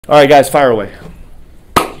All right, guys, fire away.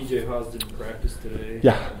 TJ Haas didn't practice today.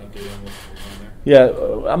 Yeah. An update on what's going on there. Yeah,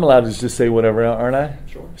 I'm allowed to just say whatever, aren't I?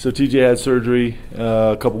 Sure. So TJ had surgery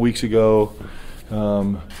a couple weeks ago.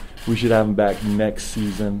 We should have him back next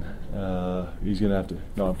season. He's gonna have to.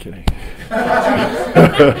 No, I'm kidding.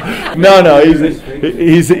 no,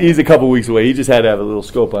 he's a couple weeks away. He just had to have a little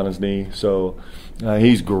scope on his knee, so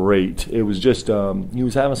he's great. It was just he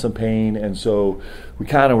was having some pain, and so we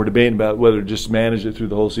kind of were debating about whether to just manage it through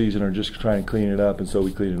the whole season or just try and clean it up, and so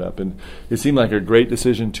we cleaned it up. And it seemed like a great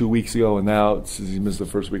decision 2 weeks ago, and now he missed the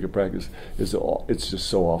first week of practice. It's just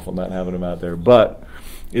so awful not having him out there, but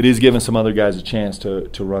it is giving some other guys a chance to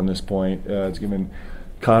run this point. It's giving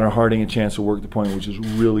Connor Harding a chance to work the point, which is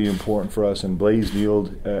really important for us. And Blaze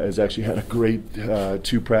Field has actually had a great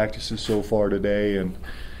 2 practices so far today, and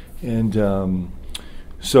TJ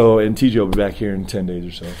will be back here in 10 days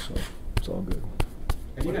or so it's all good.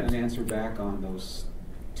 Have you got an answer back on those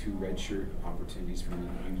 2 redshirt opportunities from you?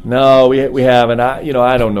 No, we haven't.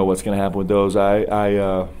 I don't know what's going to happen with those.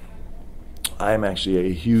 I'm actually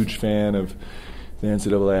a huge fan of the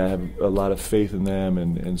NCAA. I have a lot of faith in them,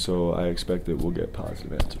 and so I expect that we'll get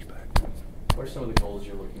positive answers back. What are some of the goals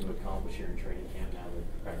you're looking to accomplish here in training camp now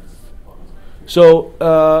that practice is upon us?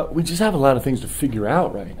 So we just have a lot of things to figure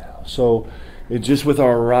out right now. So it's just with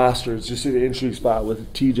our roster, it's just an interesting spot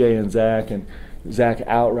with TJ and Zach, and Zach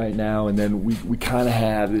out right now, and then we kind of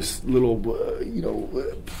have this little,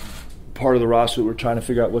 part of the roster that we're trying to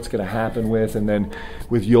figure out what's going to happen with, and then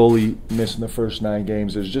with Yoli missing the first 9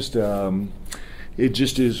 games, there's just it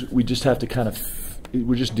just is. We just have to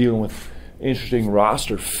we're just dealing with interesting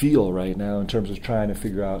roster feel right now in terms of trying to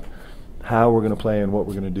figure out how we're going to play and what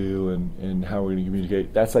we're going to do and how we're going to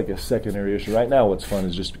communicate. That's like a secondary issue. Right now what's fun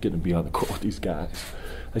is just getting to be on the court with these guys.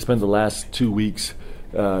 I spent the last 2 weeks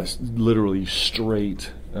literally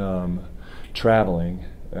straight traveling.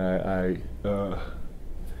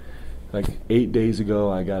 Like 8 days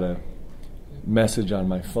ago I got a message on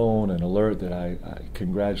my phone, an alert that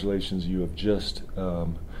congratulations, you have just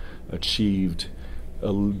achieved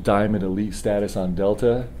a Diamond Elite status on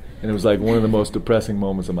Delta. And it was like one of the most depressing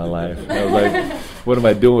moments of my life. I was like, what am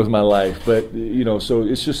I doing with my life? But, so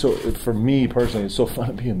it's just so, for me personally, it's so fun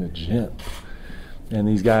to be in the gym. And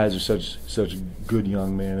these guys are such good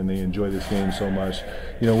young men, and they enjoy this game so much.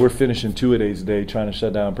 We're finishing 2-a-days a day trying to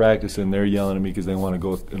shut down practice, and they're yelling at me because they want to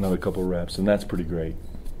go another couple of reps, and that's pretty great.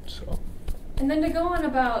 So. And then to go on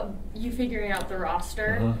about you figuring out the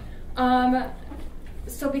roster,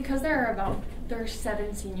 so because there are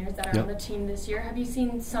 7 seniors that are on the team this year, have you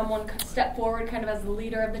seen someone step forward kind of as the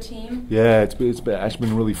leader of the team? Yeah, it's actually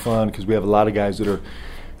been really fun because we have a lot of guys that are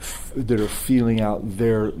feeling out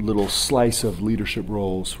their little slice of leadership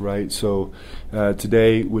roles, right? So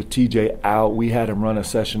today with TJ out, we had him run a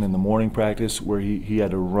session in the morning practice where he had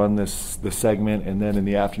to run the segment, and then in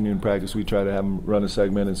the afternoon practice we try to have him run a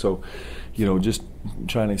segment, and so just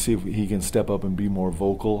trying to see if he can step up and be more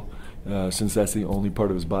vocal. Since that's the only part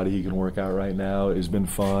of his body he can work out right now. It's been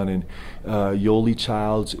fun, and Yoli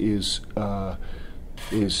Childs is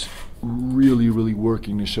really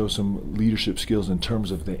working to show some leadership skills in terms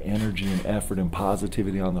of the energy and effort and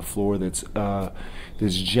positivity on the floor. That's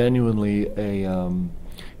genuinely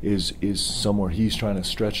is somewhere he's trying to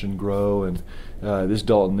stretch and grow. And this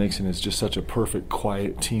Dalton Nixon is just such a perfect,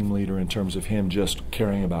 quiet team leader in terms of him just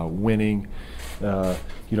caring about winning.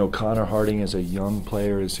 Connor Harding as a young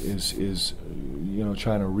player is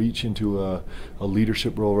trying to reach into a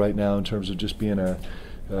leadership role right now in terms of just being a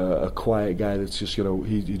quiet guy that's just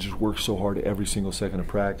he just works so hard every single second of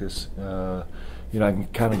practice. I can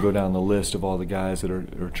kind of go down the list of all the guys that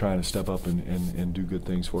are trying to step up and do good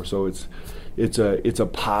things for. So it's a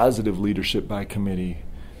positive leadership by committee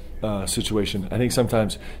situation. I think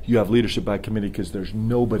sometimes you have leadership by committee because there's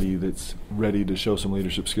nobody that's ready to show some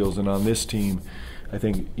leadership skills. And on this team, I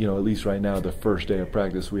think, at least right now, the first day of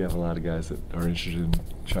practice, we have a lot of guys that are interested in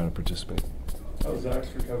trying to participate. How's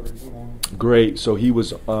Zach's recovery going? Great. So he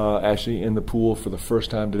was actually in the pool for the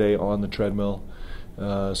first time today on the treadmill.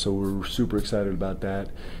 So we're super excited about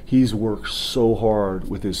that. He's worked so hard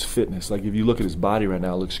with his fitness. Like if you look at his body right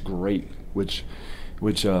now, it looks great, which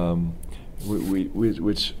I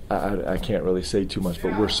can't really say too much,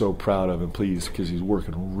 but we're so proud of him, pleased, because he's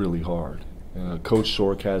working really hard. Coach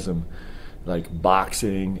Shork has him like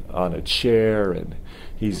boxing on a chair, and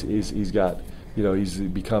he's got, he's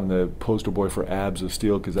become the poster boy for abs of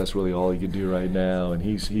steel because that's really all he can do right now, and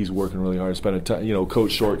he's working really hard. Spend a time,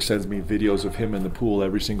 Coach Shork sends me videos of him in the pool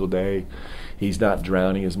every single day. He's not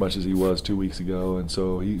drowning as much as he was 2 weeks ago, and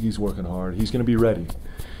so he's working hard. He's going to be ready.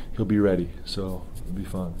 He'll be ready, so it'll be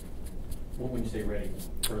fun. When you say ready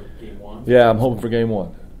for game 1? Yeah, I'm hoping for game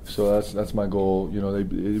 1. So that's my goal. You know,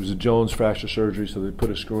 it was a Jones fracture surgery, so they put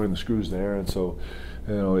a screw in, the screw's there, and so,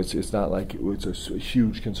 you know, it's not like it's a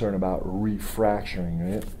huge concern about refracturing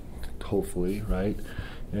it, hopefully, right?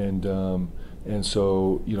 And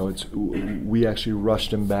so, you know, we actually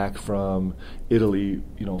rushed him back from Italy,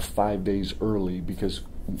 you know, 5 days early because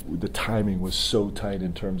the timing was so tight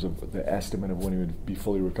in terms of the estimate of when he would be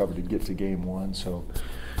fully recovered to get to game one. So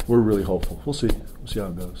we're really hopeful. We'll see how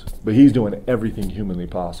it goes. But he's doing everything humanly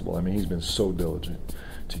possible. I mean, he's been so diligent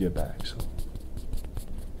to get back. So.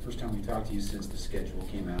 First time we talked to you since the schedule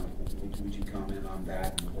came out. Would you comment on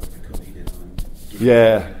that and what Cody did on?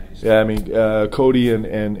 Yeah. I mean, Cody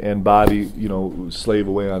and Bobby, you know, slave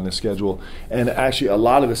away on the schedule, and actually a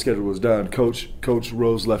lot of the schedule was done. Coach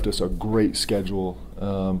Rose left us a great schedule.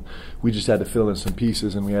 We just had to fill in some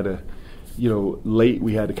pieces, and we had to, you know, late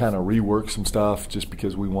we had to kind of rework some stuff just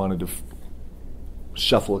because we wanted to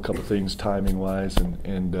shuffle a couple things timing wise,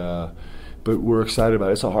 and but we're excited about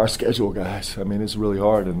it. It's a hard schedule, guys. I mean, it's really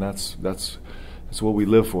hard, and that's what we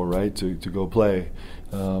live for, right? To go play.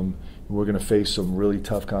 We're going to face some really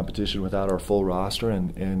tough competition without our full roster,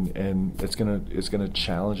 and it's gonna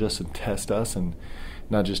challenge us and test us, and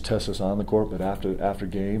not just test us on the court, but after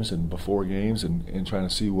games and before games, and trying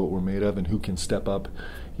to see what we're made of and who can step up,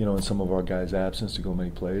 you know, in some of our guys' absence to go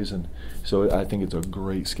make plays. And so I think it's a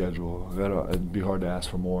great schedule. It'd be hard to ask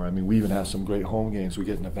for more. I mean, we even have some great home games. We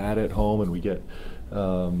get Nevada at home, and we get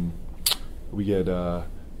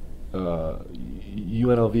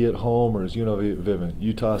UNLV at home, or is UNLV at Vivint?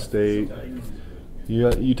 Utah State,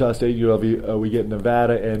 UNLV. We get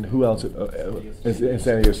Nevada, and who else? And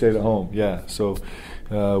San Diego State at home. Yeah, so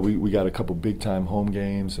we got a couple big time home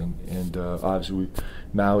games, and obviously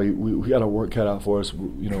Maui. We got our work cut out for us.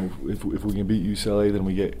 You know, if we can beat UCLA, then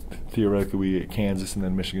we get Kansas and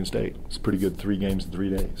then Michigan State. It's pretty good 3 games in 3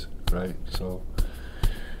 days, right? So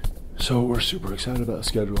we're super excited about the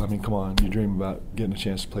schedule. I mean, come on, you dream about getting a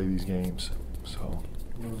chance to play these games. So.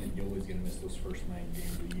 Knowing that Yoeli's going to miss those first 9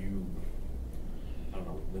 games, will you, I don't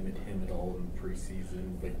know, limit him at all in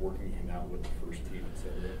preseason, like working him out with the first team,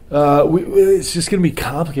 etc.? It's just going to be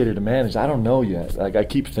complicated to manage. I don't know yet. Like, I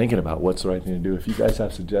keep thinking about what's the right thing to do. If you guys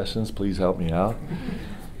have suggestions, please help me out.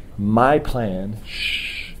 My plan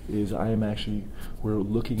is we're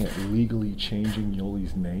looking at legally changing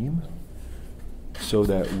Yoeli's name, so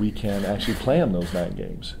that we can actually play him those 9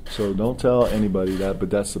 games. So don't tell anybody that,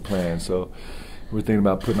 but that's the plan. So we're thinking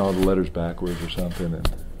about putting all the letters backwards or something, and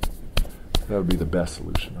that would be the best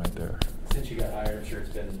solution right there. Since you got hired, I'm sure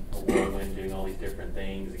it's been a whirlwind doing all these different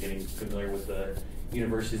things, getting familiar with the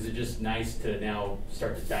university. Is it just nice to now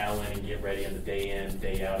start to dial in and get ready on the day in,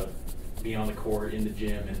 day out of being on the court, in the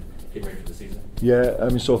gym, and getting ready for the season? Yeah, I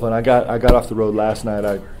mean, so fun. I got off the road last night.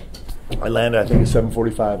 I landed, I think, at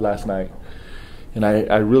 7:45 last night. And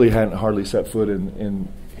I really hadn't hardly set foot in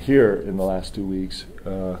here in the last 2 weeks,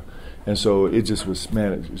 and so it just was,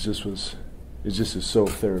 man. It just is so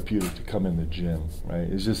therapeutic to come in the gym, right?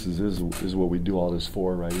 It just is what we do all this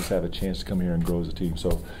for, right? Just have a chance to come here and grow as a team.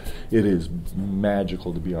 So it is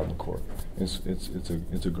magical to be on the court.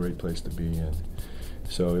 It's a great place to be in.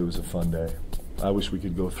 So it was a fun day. I wish we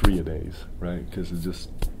could go 3 a days, right? Because it's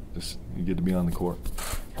just you get to be on the court.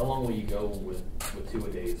 How long will you go with 2 a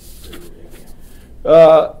days?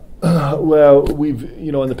 Well, we've,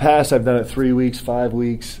 you know, in the past I've done it 3 weeks, 5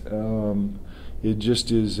 weeks. It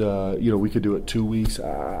just is, you know, we could do it 2 weeks.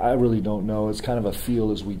 I really don't know. It's kind of a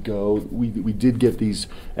feel as we go. We did get these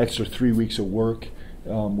extra 3 weeks of work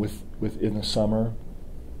in the summer.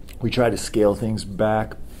 We tried to scale things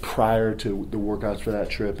back prior to the workouts for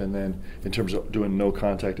that trip, and then in terms of doing no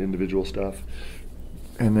contact individual stuff.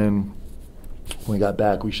 And then when we got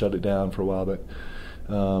back, we shut it down for a while, but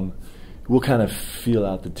we'll kind of feel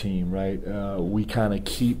out the team, right? We kind of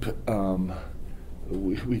keep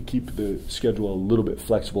we keep the schedule a little bit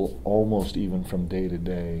flexible, almost even from day to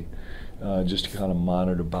day, just to kind of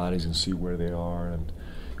monitor bodies and see where they are. And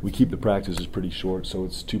we keep the practices pretty short, so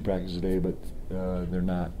it's 2 practices a day, but they're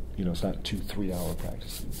not, you know, it's not 2 3-hour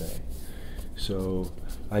practices a day. So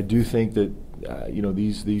I do think that you know,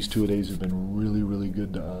 these 2 a days have been really, really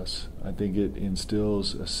good to us. I think it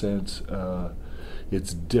instills a sense.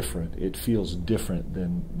 It's different. It feels different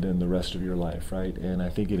than the rest of your life, right? And I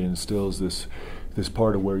think it instills this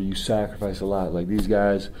part of where you sacrifice a lot. Like these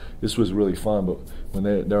guys, this was really fun, but when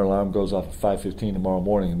their alarm goes off at 5:15 tomorrow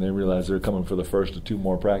morning and they realize they're coming for the first of 2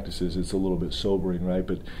 more practices, it's a little bit sobering, right?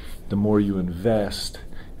 But the more you invest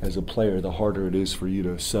as a player, the harder it is for you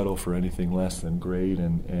to settle for anything less than great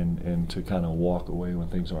and to kind of walk away when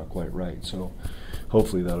things aren't quite right. So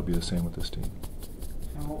hopefully that'll be the same with this team.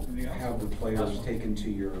 How have the players taken to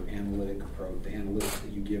your analytic approach, the analytics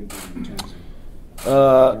that you give them in terms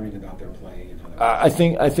of learning about their play? And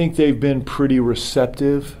I think they've been pretty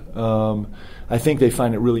receptive. I think they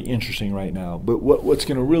find it really interesting right now. But when it's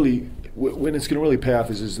going to really pay off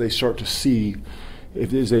is they start to see.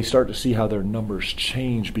 They start to see how their numbers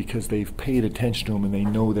change because they've paid attention to them and they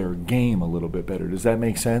know their game a little bit better. Does that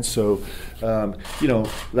make sense? So,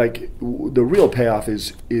 like the real payoff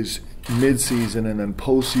is mid-season and then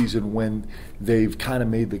postseason when they've kind of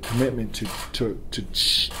made the commitment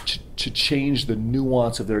to change the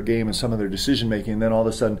nuance of their game and some of their decision making. And then all of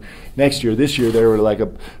a sudden, this year they were like a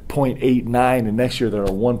 0.89, and next year they're a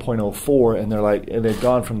 1.04, and they've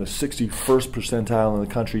gone from the 61st percentile in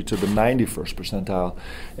the country to the 91st percentile,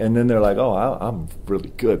 and then they're like, oh, I'm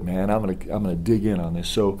really good, man. I'm gonna dig in on this.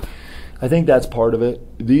 So, I think that's part of it.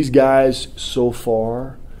 These guys so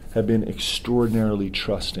far have been extraordinarily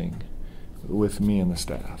trusting with me and the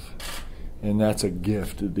staff. And that's a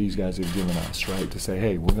gift that these guys have given us, right? To say,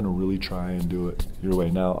 hey, we're going to really try and do it your way.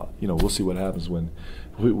 Now, we'll see what happens when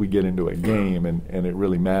we get into a game and it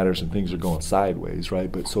really matters and things are going sideways,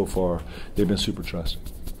 right? But so far, they've been super trusting.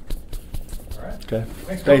 All right. Okay.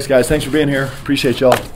 Thanks, guys. Thanks for being here. Appreciate y'all.